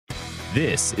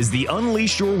This is the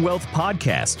Unleash Your Wealth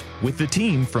podcast with the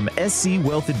team from SC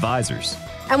Wealth Advisors.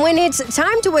 And when it's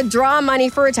time to withdraw money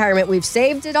for retirement, we've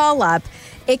saved it all up.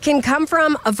 It can come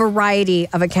from a variety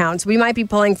of accounts. We might be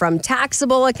pulling from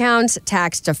taxable accounts,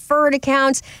 tax-deferred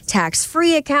accounts,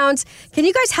 tax-free accounts. Can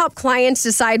you guys help clients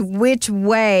decide which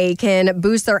way can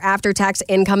boost their after-tax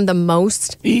income the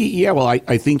most? Yeah, well, I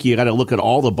think you got to look at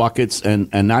all the buckets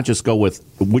and not just go with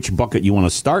which bucket you want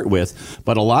to start with.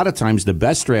 But a lot of times the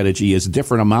best strategy is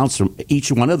different amounts from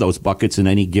each one of those buckets in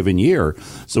any given year.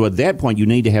 So at that point, you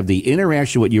need to have the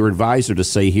interaction with your advisor to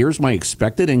say, here's my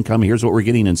expected income. Here's what we're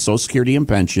getting in Social Security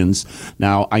and pensions.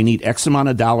 Now, I need X amount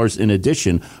of dollars in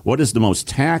addition. What is the most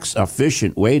tax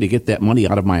efficient way to get that money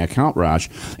out of my account, Raj?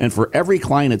 And for every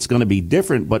client, it's going to be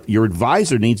different, but your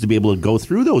advisor needs to be able to go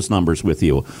through those numbers with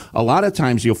you. A lot of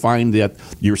times you'll find that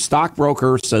your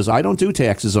stockbroker says, I don't do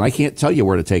taxes and I can't tell you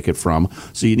where to take it from.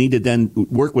 So you need to then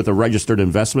work with a registered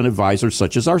investment advisor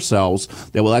such as ourselves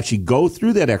that will actually go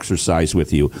through that exercise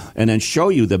with you and then show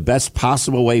you the best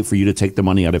possible way for you to take the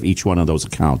money out of each one of those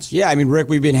accounts. Yeah, I mean, Rick,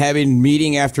 we've been having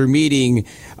meeting after meeting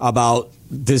about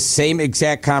the same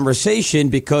exact conversation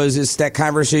because it's that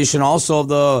conversation also of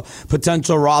the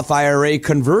potential Roth IRA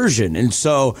conversion. And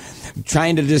so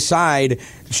trying to decide,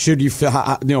 should you,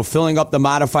 filling up the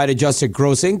modified adjusted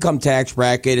gross income tax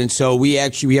bracket. And so we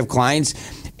have clients,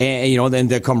 and then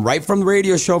they come right from the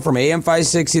radio show from AM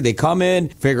 560. They come in,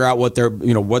 figure out what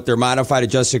their modified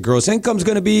adjusted gross income is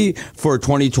going to be for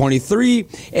 2023,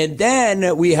 and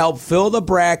then we help fill the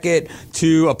bracket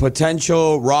to a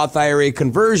potential Roth IRA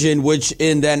conversion, which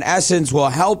in then essence will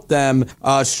help them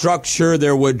structure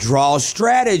their withdrawal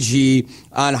strategy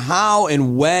on how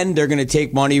and when they're going to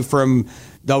take money from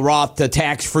the Roth to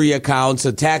tax-free accounts,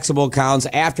 the taxable accounts,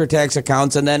 after-tax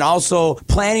accounts, and then also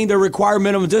planning to require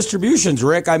minimum distributions,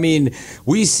 Rick. I mean,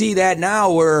 we see that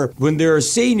now where when they're a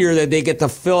senior that they get to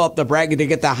fill up the bracket, they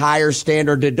get the higher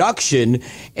standard deduction,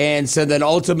 and so then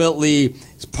ultimately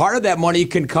part of that money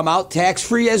can come out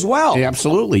tax-free as well. Yeah,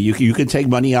 absolutely. You can take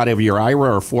money out of your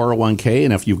IRA or 401k,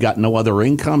 and if you've got no other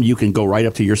income, you can go right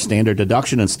up to your standard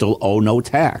deduction and still owe no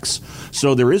tax.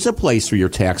 So there is a place for your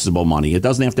taxable money. It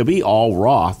doesn't have to be all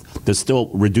Roth to still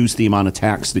reduce the amount of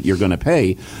tax that you're going to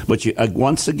pay. But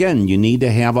once again, you need to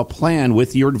have a plan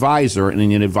with your advisor and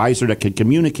an advisor that can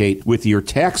communicate with your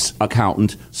tax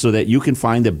accountant so that you can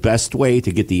find the best way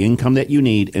to get the income that you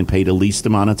need and pay the least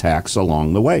amount of tax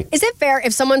along the way. Is it fair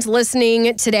if someone's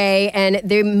listening today and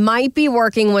they might be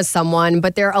working with someone,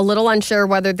 but they're a little unsure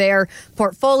whether their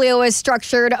portfolio is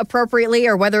structured appropriately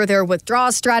or whether their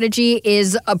withdrawal strategy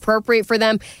is appropriate for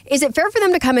them? Is it fair for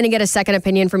them to come in and get a second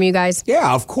opinion from you guys?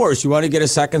 Yeah, of course. You want to get a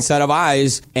second set of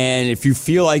eyes. And if you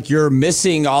feel like you're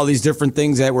missing all these different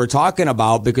things that we're talking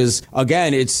about, because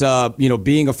again, it's,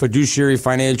 being a fiduciary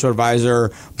financial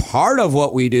advisor, part of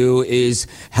what we do is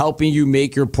helping you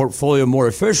make your portfolio more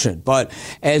efficient. But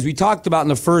as we talked about in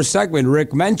the first segment,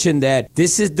 Rick mentioned that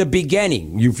this is the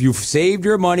beginning. You've saved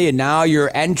your money and now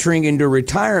you're entering into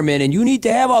retirement and you need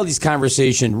to have all these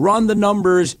conversations, run the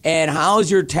numbers, and how's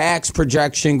your tax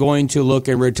projection going to look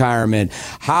in retirement?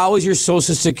 How is your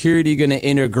Social Security going to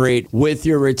integrate with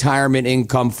your retirement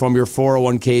income from your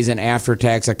 401ks and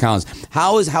after-tax accounts?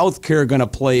 How is healthcare going to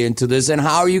play into this? And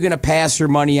how are you going to pass your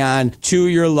money on to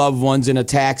your loved ones in a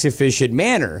tax-efficient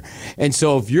manner? And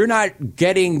so if you're not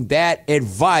getting that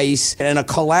advice and a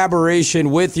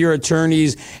collaboration with your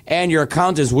attorneys and your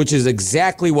accountants, which is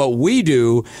exactly what we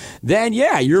do, then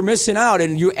yeah, you're missing out.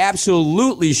 And you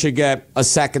absolutely should get a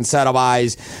second set of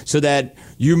eyes so that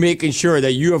you making sure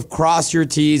that you have crossed your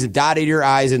T's and dotted your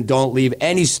I's and don't leave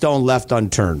any stone left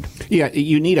unturned. Yeah,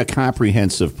 you need a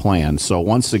comprehensive plan. So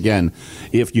once again,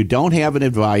 if you don't have an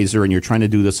advisor and you're trying to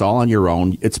do this all on your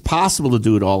own, it's possible to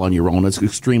do it all on your own. It's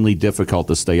extremely difficult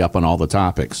to stay up on all the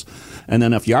topics. And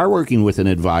then if you are working with an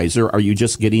advisor, are you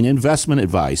just getting investment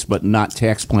advice but not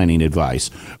tax planning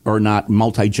advice or not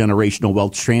multi-generational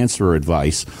wealth transfer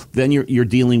advice? Then you're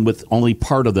dealing with only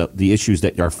part of the issues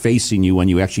that are facing you when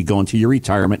you actually go into your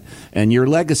retirement and your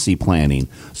legacy planning.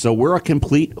 So we're a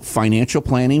complete financial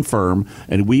planning firm,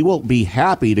 and we will be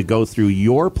happy to go through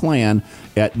your plan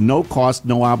at no cost,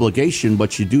 no obligation,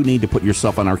 but you do need to put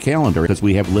yourself on our calendar because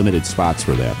we have limited spots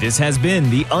for that. This has been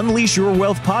the Unleash Your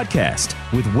Wealth podcast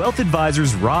with wealth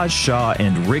advisors Raj Shah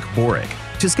and Rick Borick.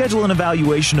 To schedule an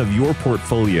evaluation of your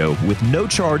portfolio with no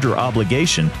charge or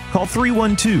obligation, call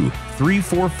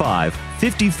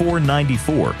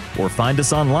 312-345-5494 or find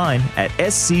us online at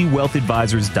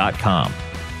scwealthadvisors.com.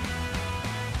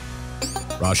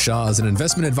 Raj Shah is an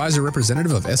investment advisor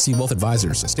representative of SC Wealth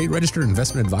Advisors, a state-registered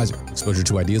investment advisor. Exposure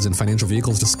to ideas and financial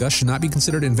vehicles discussed should not be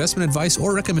considered investment advice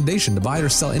or recommendation to buy or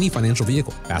sell any financial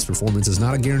vehicle. Past performance is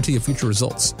not a guarantee of future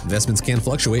results. Investments can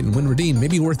fluctuate, and when redeemed may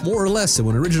be worth more or less than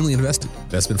when originally invested.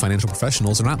 Investment financial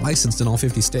professionals are not licensed in all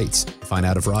 50 states. To find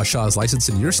out if Raj Shah is licensed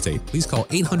in your state, please call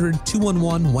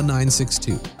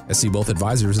 800-211-1962. SC Wealth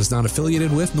Advisors is not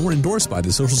affiliated with nor endorsed by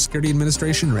the Social Security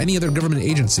Administration or any other government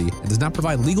agency and does not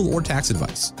provide legal or tax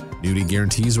advice. Annuity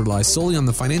guarantees rely solely on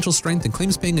the financial strength and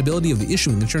claims-paying ability of the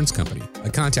issuing insurance company. By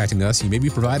contacting us, you may be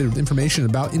provided with information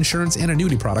about insurance and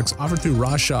annuity products offered through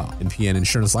Raj Shah, NPN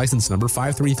Insurance License Number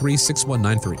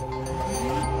 5336193.